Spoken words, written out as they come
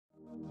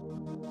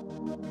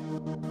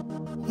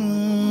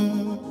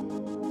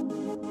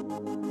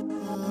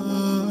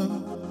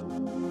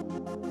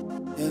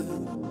Yeah.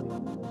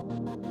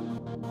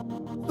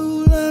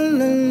 Ooh, la,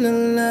 la, la,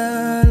 la,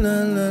 la,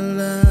 la,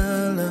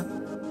 la.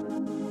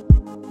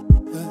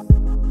 Yeah.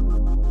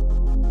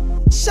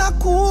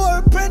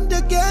 Shakur,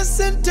 Prendergast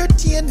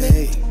Entertainment.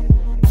 Hey.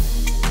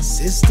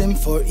 System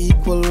for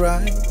equal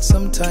rights.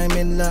 Sometime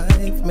in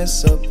life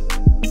mess up,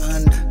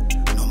 and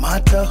no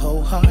matter how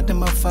hard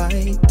them a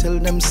fight, tell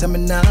them say me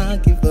nah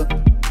give up.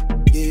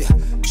 Yeah,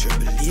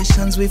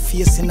 tribulations we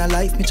face in a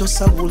life, me just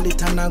a hold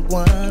it and I go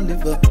and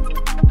live up.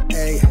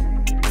 Hey,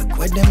 look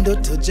what them do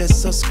to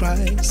Jesus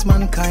Christ.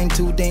 Mankind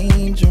too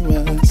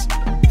dangerous.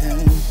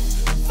 Hey.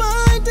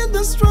 Fighting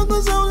the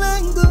struggles all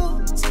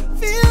angles,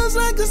 feels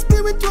like a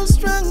spiritual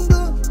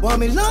strangle. While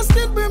me lost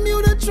in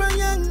Bermuda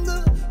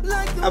Triangle.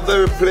 A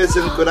very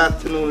pleasant good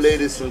afternoon,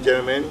 ladies and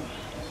gentlemen.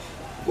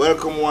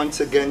 Welcome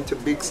once again to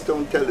Big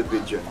Stone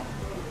Television.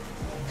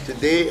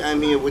 Today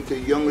I'm here with a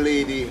young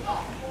lady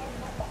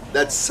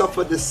that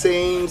suffered the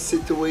same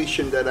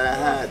situation that I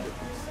had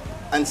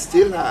and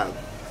still have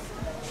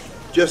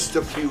just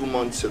a few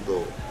months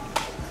ago.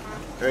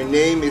 Her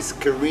name is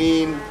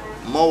Careen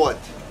Mowatt,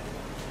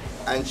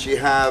 and she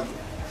have,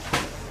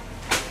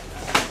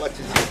 what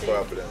is your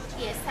problem?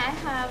 Yes, I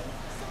have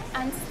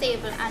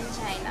unstable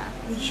angina.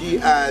 She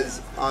has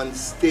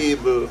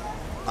unstable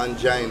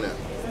angina.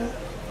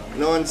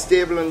 Now,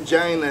 unstable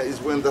angina is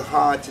when the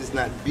heart is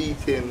not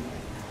beating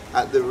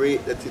at the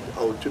rate that it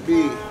ought to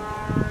be.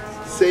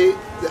 Say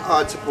the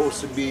heart's supposed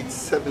to beat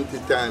 70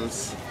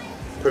 times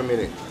per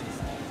minute,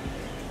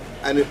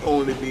 and it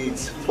only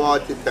beats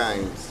 40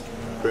 times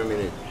per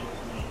minute,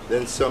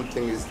 then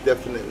something is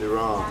definitely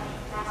wrong.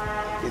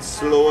 It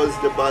slows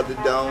the body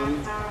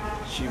down.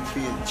 She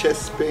feels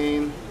chest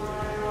pain.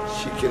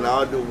 She can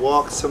hardly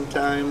walk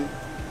sometimes,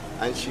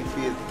 and she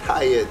feels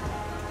tired.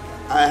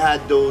 I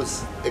had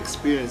those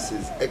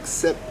experiences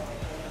except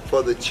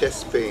for the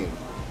chest pain,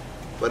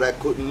 but I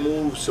couldn't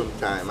move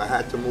sometimes. I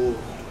had to move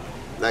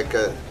like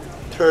a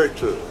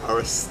turtle or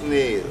a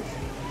snail.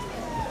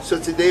 So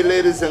today,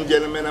 ladies and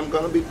gentlemen, I'm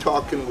going to be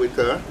talking with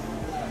her,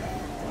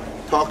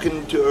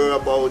 talking to her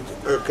about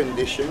her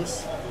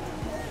conditions,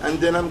 and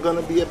then I'm going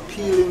to be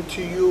appealing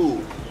to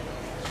you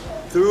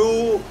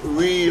through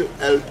Real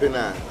Helping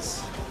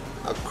Hands,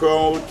 a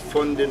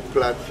crowdfunding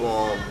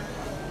platform,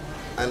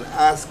 and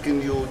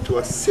asking you to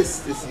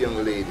assist this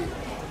young lady,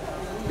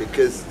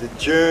 because the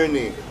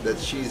journey that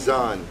she's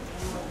on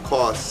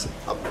costs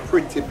a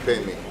pretty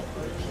penny.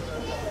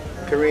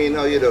 Careen,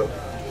 how you doing?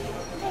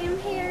 I'm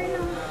here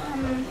now.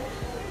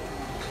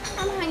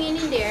 I'm hanging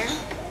in there.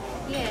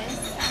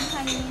 Yes,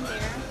 I'm hanging in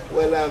there.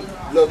 Well,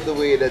 I love the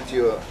way that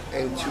you're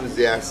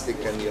enthusiastic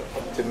and you're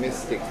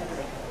optimistic,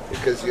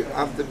 because you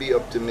have to be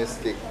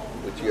optimistic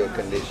with your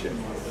condition.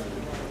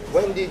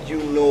 When did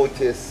you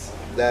notice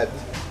that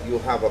you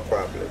have a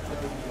problem?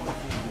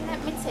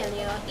 Let me tell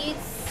you,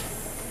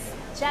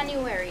 it's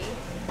January.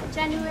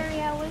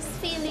 January, I was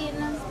feeling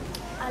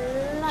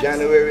a lot.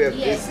 January of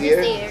yes, this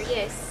year?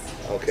 Yes.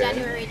 Okay.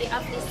 January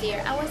of this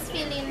year. I was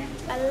feeling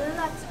a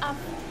lot of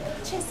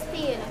chest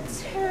pain,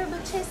 terrible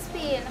chest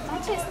pain. My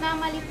chest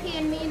normally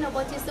pain me,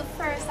 but it's the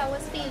first I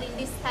was feeling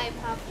this type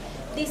of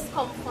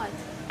discomfort.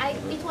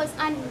 It was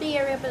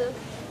unbearable,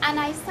 and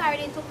I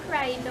started to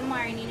cry in the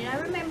morning. And I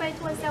remember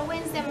it was a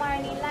Wednesday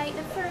morning, like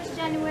the first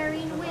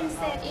January in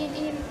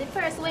the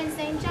first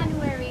Wednesday in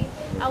January.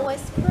 I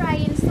was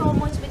crying so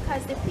much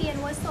because the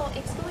pain was so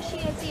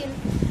excruciating,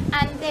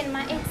 and then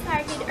my head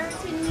started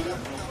hurting me.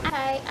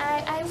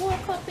 I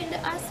woke up in the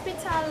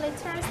hospital the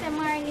Thursday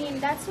morning.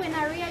 That's when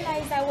I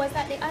realized I was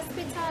at the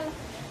hospital,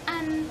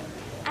 and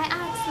I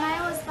asked my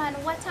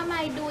husband, what am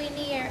I doing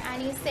here?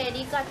 And he said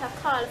he got a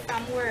call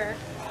from work.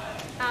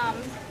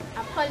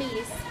 A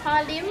police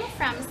called him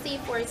from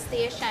C4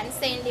 station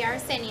saying they are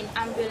sending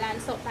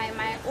ambulance up by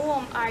my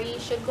home, or he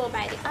should go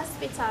by the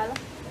hospital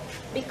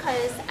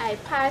because I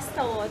passed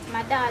out.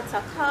 My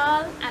daughter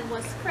called and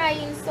was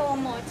crying so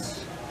much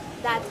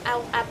that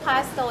I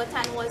passed out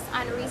and was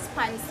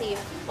unresponsive,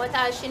 but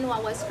all she knew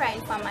I was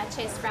crying from my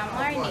chest from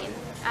morning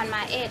and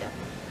my head.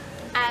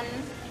 And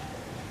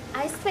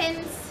I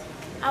spent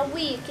a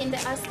week in the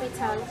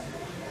hospital.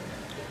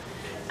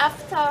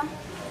 After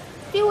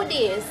few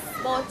days,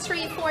 about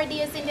 3-4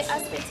 days in the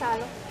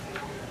hospital,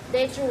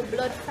 they drew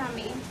blood from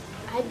me.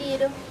 I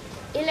did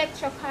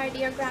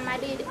electrocardiogram, I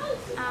did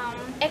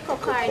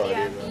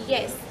echocardiogram,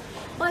 yes.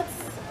 But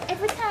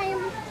every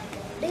time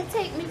they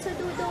take me to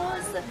do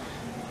those,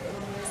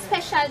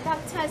 special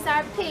doctors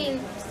are paying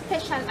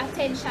special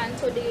attention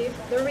to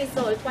the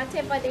result,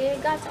 whatever they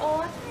got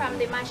out from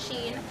the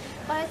machine.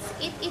 But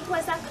it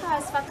was a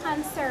cause for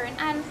concern,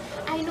 and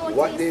I noticed...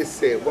 What they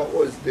say, what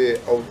was the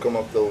outcome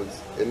of those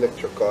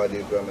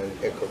electrocardiogram and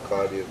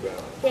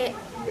echocardiogram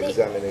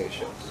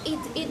examinations?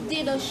 It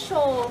didn't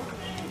show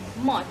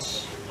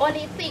much.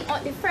 Only thing,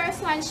 the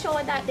first one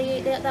showed that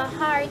the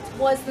heart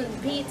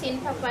wasn't beating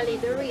properly.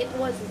 The rate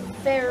was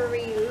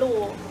very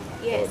low.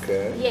 Yes.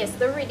 Okay. Yes,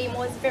 the reading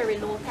was very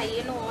low.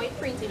 You know, it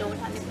printed out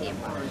on the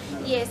paper.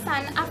 Yes,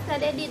 and after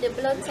they did the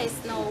blood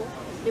test now,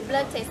 the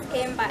blood test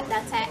came back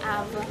that I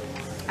have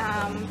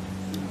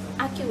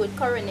acute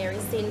coronary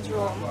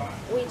syndrome,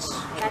 which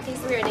that is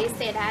where they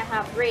said I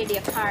have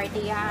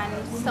bradycardia and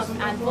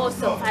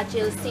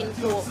vasovagal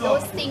syndrome.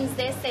 Those things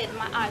they said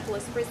my heart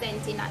was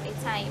presenting at the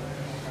time.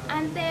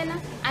 And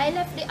then I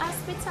left the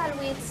hospital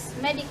with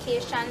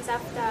medications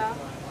after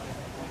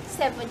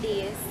 7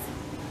 days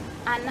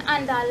and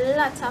under a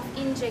lot of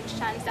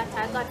injections that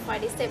I got for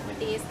the 7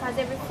 days, because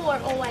every 4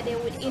 hours they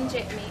would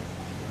inject me.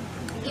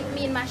 Give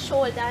me in my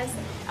shoulders,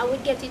 I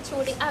would get it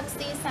through the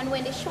axis, and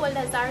when the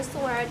shoulders are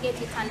sore, I'd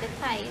get it on the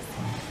thighs.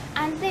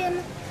 And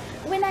then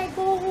when I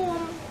go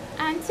home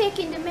and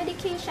taking the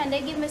medication,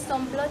 they give me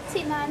some blood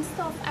thinner and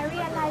stuff, I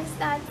realized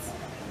that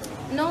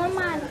no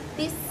man,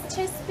 this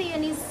chest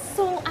pain is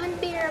so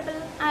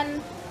unbearable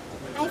and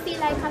I feel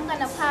like I'm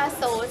gonna pass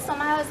out. So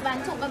my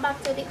husband took me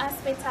back to the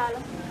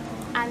hospital,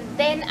 and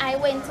then I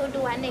went to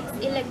do a next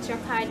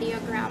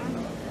electrocardiogram.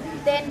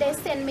 Then they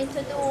sent me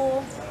to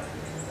do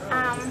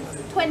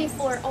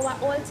 24-hour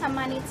Holter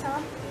monitor.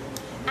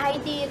 I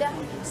did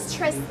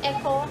stress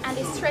echo, and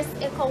the stress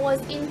echo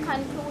was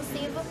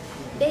inconclusive.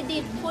 They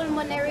did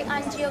pulmonary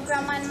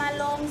angiogram on my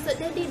lungs.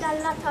 They did a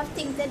lot of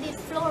things. They did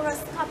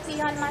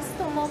fluoroscopy on my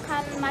stomach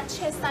and my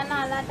chest and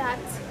all of that.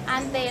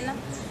 And then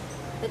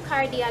the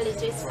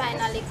cardiologist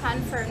finally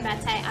confirmed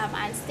that I have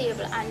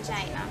unstable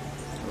angina.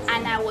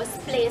 And I was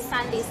placed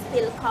on this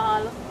pill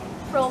called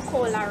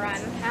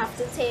Procolaran. I have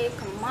to take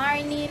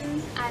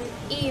morning and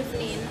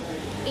evening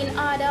in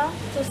order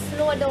to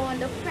slow down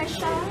the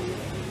pressure,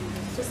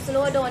 in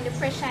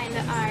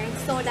the heart,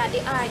 so that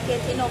the heart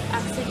gets enough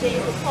oxygen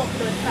to pump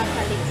blood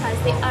properly, because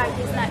the heart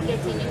is not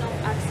getting enough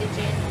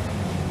oxygen.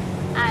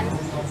 And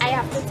I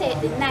have to take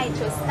the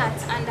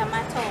nitrostat under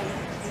my tongue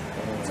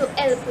to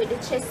help with the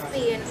chest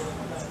pain.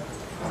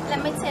 Let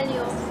me tell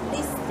you,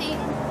 this thing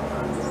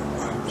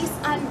is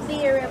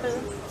unbearable,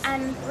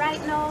 and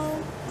right now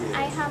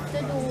I have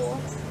to do,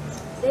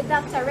 the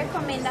doctor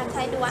recommend that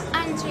I do an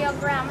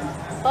angiogram,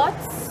 but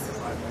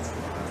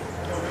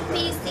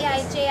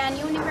PCIJ and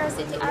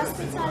University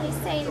Hospital is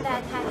saying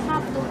that I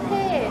have to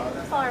pay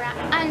for an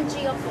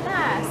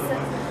angioplasty,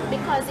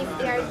 because if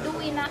they are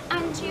doing an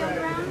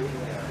angiogram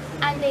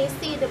and they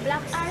see the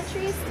black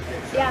arteries,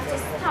 they have to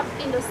stop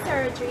in the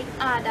surgery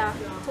in order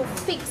to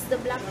fix the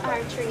black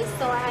arteries.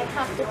 So I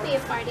have to pay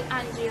for the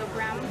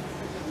angiogram,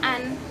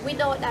 and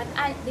without that,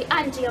 the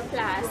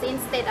angioplasty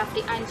instead of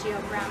the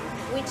angiogram,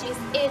 which is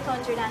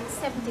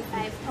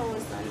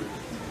 875,000.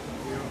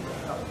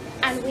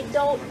 And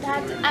without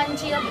that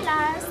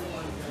angioplasty,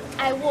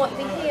 I won't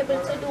be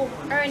able to do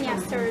hernia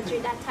surgery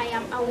that I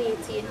am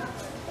awaiting.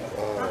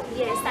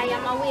 Yes, I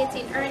am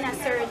awaiting hernia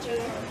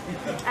surgery,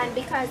 and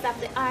because of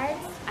the heart,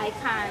 I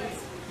can't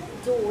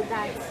do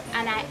that.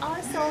 And I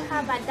also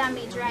have a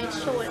damaged right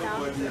shoulder,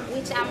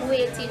 which I'm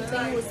waiting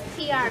to use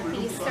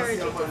PRP surgery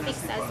to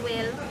fix as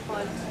well.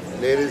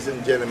 Ladies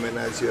and gentlemen,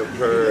 as you have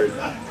heard,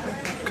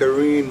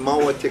 Careen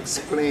Mowatt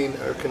explained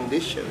her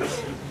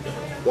conditions,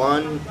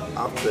 one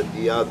after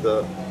the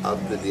other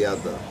after the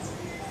other.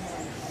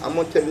 I'm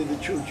going to tell you the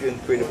truth, you're in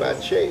pretty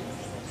bad shape.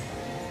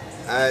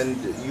 And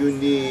you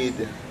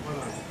need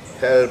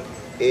help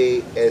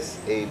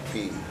ASAP.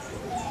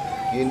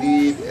 You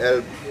need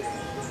help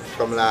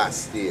from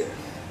last year.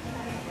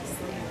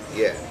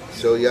 Yeah,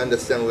 so you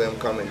understand where I'm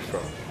coming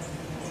from.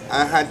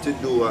 I had to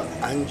do an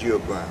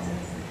angiogram,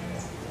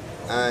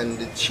 and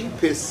the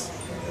cheapest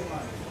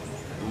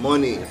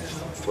money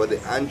for the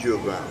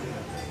angiogram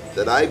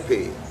that I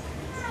paid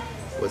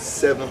was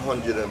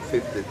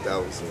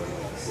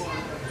 $750,000.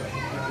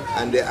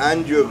 And the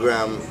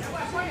angiogram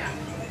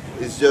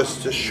is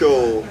just to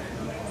show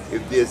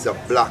if there's a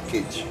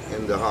blockage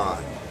in the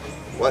heart.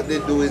 What they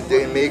do is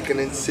they make an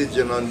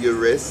incision on your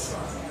wrist,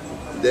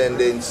 then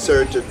they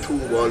insert a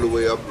tube all the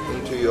way up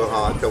into your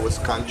heart. I was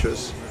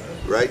conscious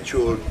right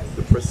through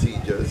the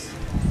procedures,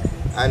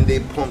 and they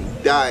pump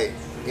dye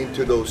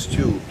into those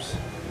tubes,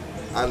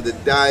 and the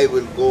dye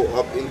will go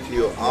up into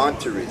your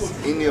arteries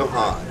in your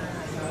heart.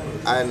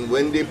 And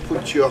when they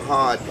put your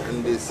heart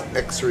in this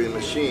x-ray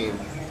machine,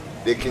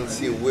 they can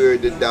see where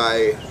the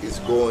dye is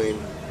going,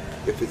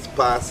 if it's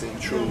passing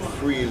through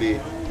freely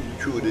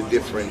through the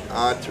different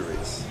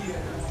arteries.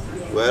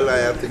 Well, I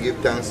have to give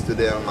thanks to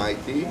the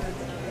Almighty.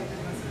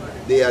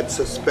 They had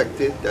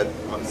suspected that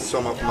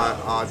some of my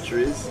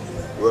arteries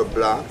were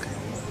blocked,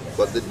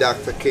 but the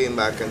doctor came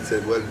back and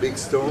said, well, Big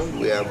Stone,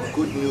 we have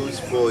good news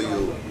for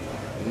you.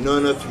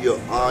 None of your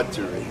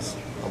arteries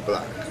are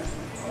blocked,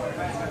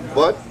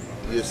 but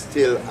you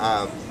still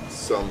have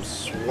some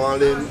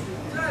swollen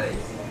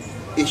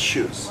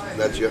issues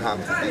that you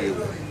have to deal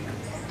with.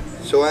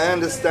 So I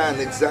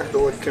understand exactly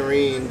what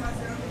Careen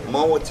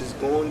Mowatt is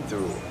going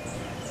through.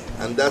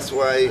 And that's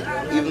why,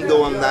 even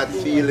though I'm not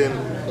feeling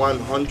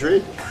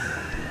 100,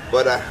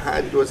 but I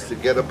had was to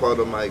get up out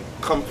of my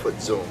comfort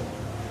zone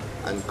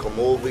and come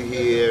over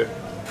here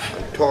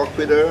and talk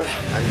with her,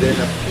 and then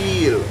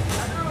appeal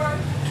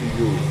to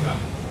you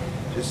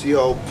to see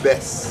how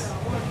best,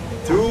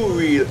 through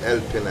real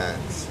helping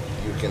hands,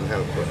 you can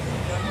help her.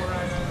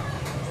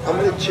 How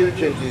many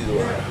children do you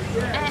have?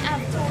 I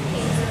have 2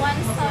 kids,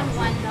 1 son,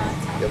 1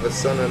 daughter. You have a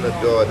son and a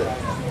daughter.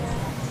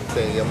 So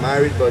you're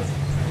married, but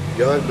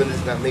your husband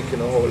is not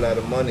making a whole lot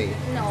of money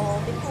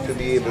No, because to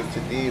be able to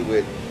deal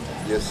with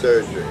your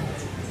surgery.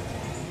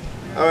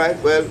 All right,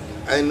 well,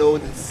 I know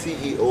the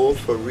CEO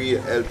for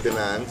Real Helping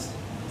Hands,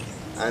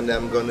 and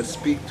I'm going to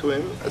speak to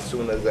him as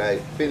soon as I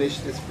finish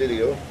this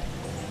video,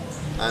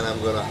 and I'm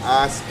going to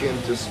ask him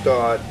to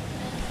start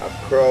a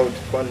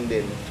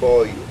crowdfunding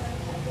for you.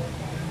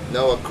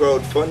 Now, a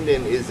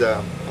crowdfunding is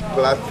a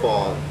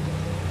platform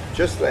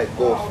just like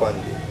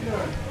GoFundMe,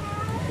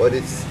 but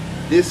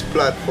this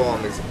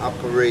platform is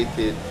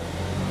operated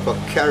for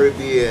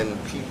Caribbean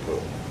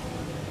people.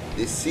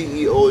 The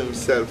CEO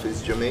himself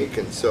is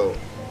Jamaican, so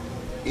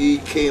he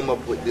came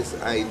up with this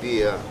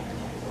idea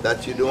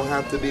that you don't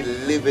have to be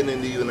living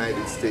in the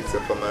United States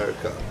of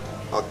America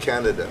or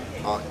Canada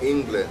or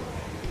England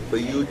for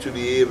you to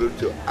be able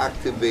to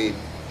activate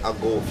a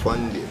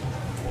GoFundMe.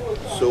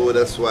 So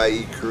that's why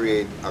he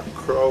created a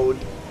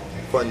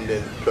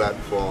crowdfunding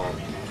platform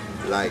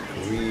like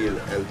Real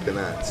Helping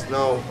Hands.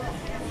 Now,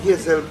 he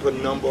has helped a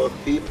number of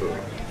people.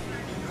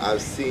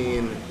 I've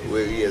seen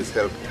where he has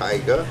helped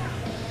Tiger.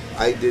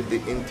 I did the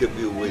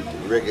interview with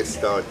reggae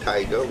star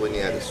Tiger when he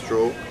had a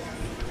stroke,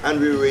 and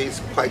we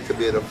raised quite a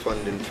bit of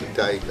funding for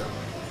Tiger.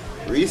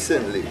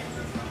 Recently,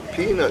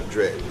 Peanut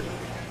Dread.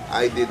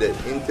 I did an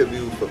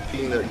interview for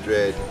Peanut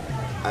Dread,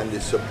 and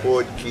the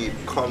support keep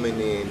coming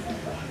in.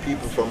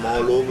 People from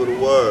all over the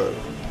world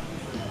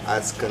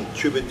has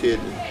contributed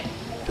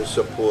to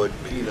support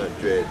Peanut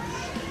Dread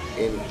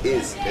in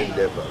his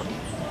endeavor.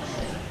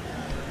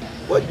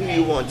 What do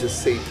you want to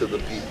say to the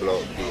people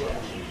out there?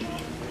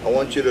 I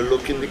want you to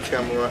look in the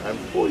camera and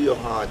pour your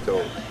heart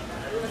out,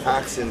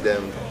 asking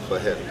them for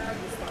help.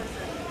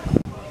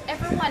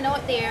 everyone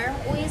out there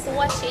who is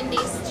watching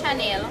this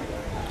channel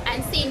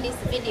and seeing this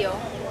video,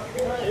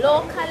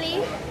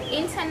 locally,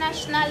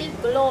 internationally,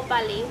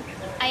 globally,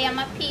 I am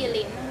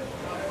appealing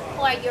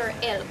for your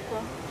help.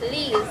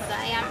 Please,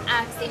 I am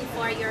asking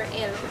for your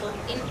help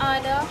in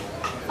order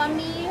for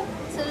me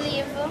to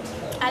live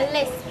a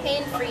less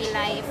pain-free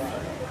life.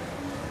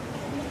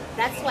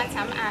 That's what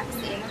I'm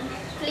asking.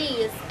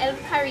 Please help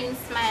Careen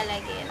smile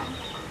again.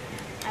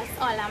 That's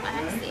all I'm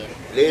asking.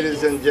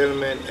 Ladies and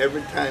gentlemen,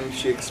 every time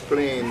she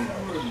explained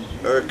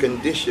her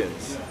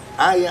conditions,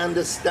 I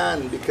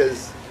understand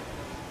because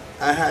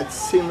I had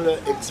similar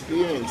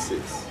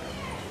experiences.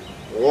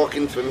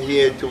 Walking from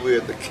here to where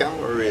the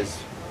camera is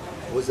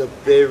was a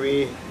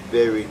very,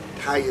 very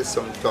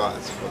tiresome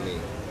task for me.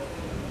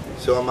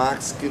 So I'm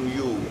asking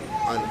you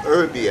on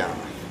her behalf,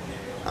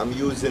 I'm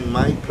using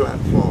my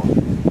platform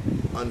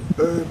on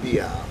her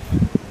behalf,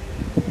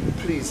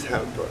 please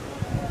help her.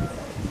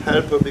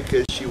 Help her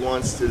because she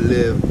wants to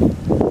live.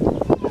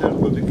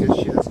 Help her because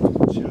she has 2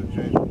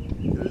 children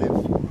to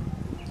live for.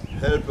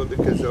 Help her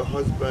because her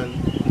husband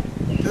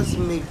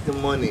doesn't make the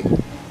money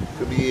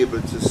to be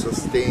able to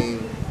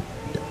sustain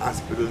the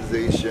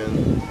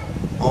hospitalization,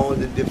 all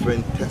the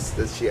different tests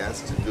that she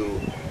has to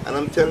do. And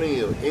I'm telling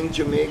you, in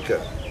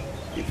Jamaica,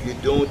 if you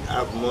don't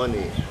have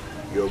money,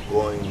 you're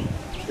going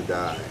to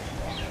die.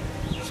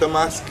 So I'm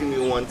asking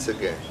you once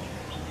again,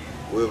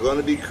 we're going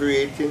to be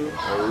creating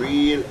a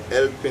Real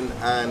Helping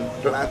Hand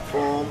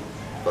platform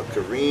for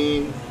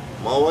Careen,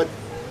 Mowatt,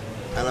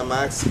 and I'm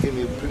asking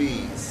you,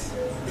 please,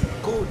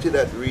 go to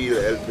that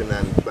Real Helping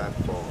Hand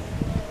platform.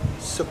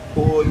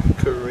 Support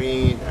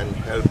Careen and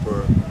help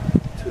her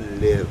to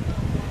live.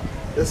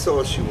 That's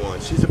all she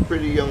wants. She's a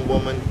pretty young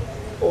woman.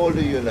 How old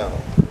are you now?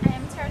 I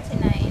am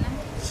 39.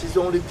 She's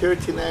only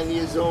 39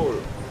 years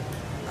old.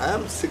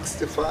 I'm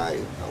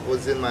 65. I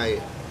was in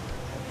my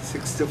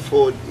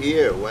 64th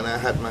year when I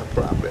had my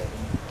problem.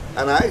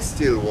 And I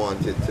still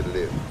wanted to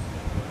live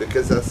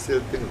because I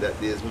still think that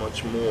there's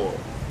much more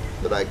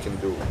that I can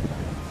do.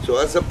 So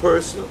as a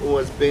person who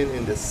has been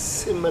in the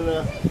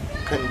similar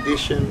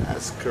condition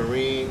as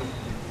Careen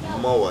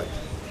Mowatt,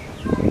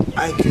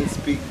 I can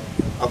speak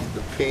of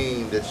the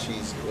pain that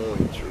she's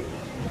going through.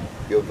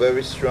 You're a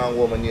very strong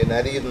woman. You're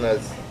not even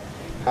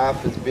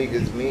half as big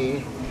as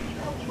me,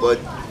 but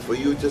for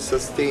you to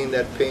sustain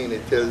that pain,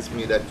 it tells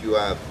me that you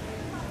have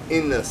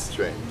inner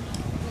strength.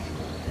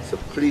 So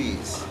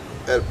please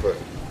help her.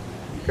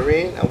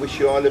 Careen, I wish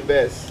you all the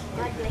best.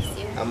 God bless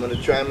you. I'm going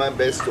to try my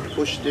best to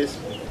push this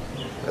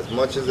as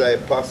much as I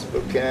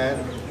possibly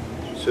can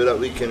so that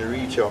we can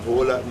reach a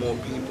whole lot more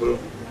people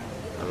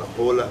and a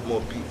whole lot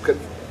more people. Because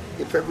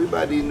if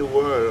everybody in the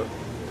world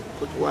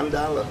put $1,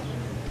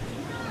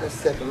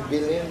 that's $7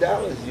 billion.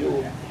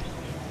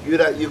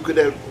 You could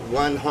have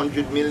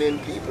 100 million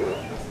people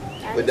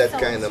with that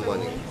kind of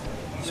money.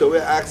 So we're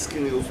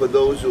asking you, for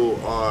those who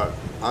are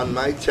on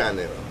my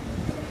channel,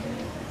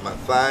 my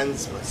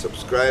fans, my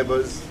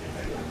subscribers,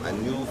 my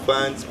new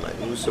fans, my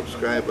new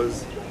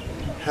subscribers,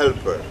 help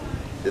her.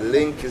 The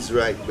link is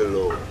right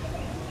below.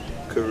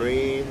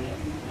 Careen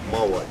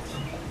Mowatt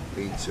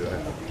needs your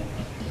help.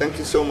 Thank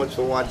you so much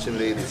for watching,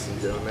 ladies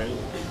and gentlemen.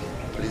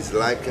 please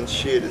like and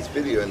share this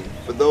video. And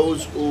for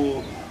those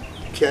who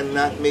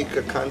cannot make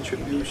a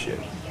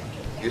contribution,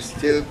 you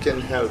still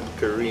can help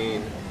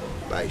Careen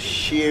by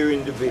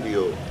sharing the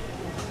video.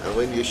 And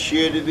when you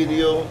share the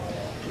video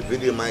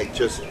might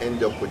just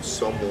end up with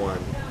someone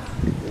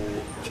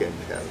who can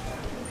help.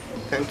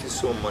 Thank you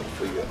so much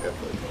for your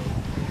effort.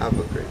 Have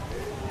a great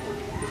day.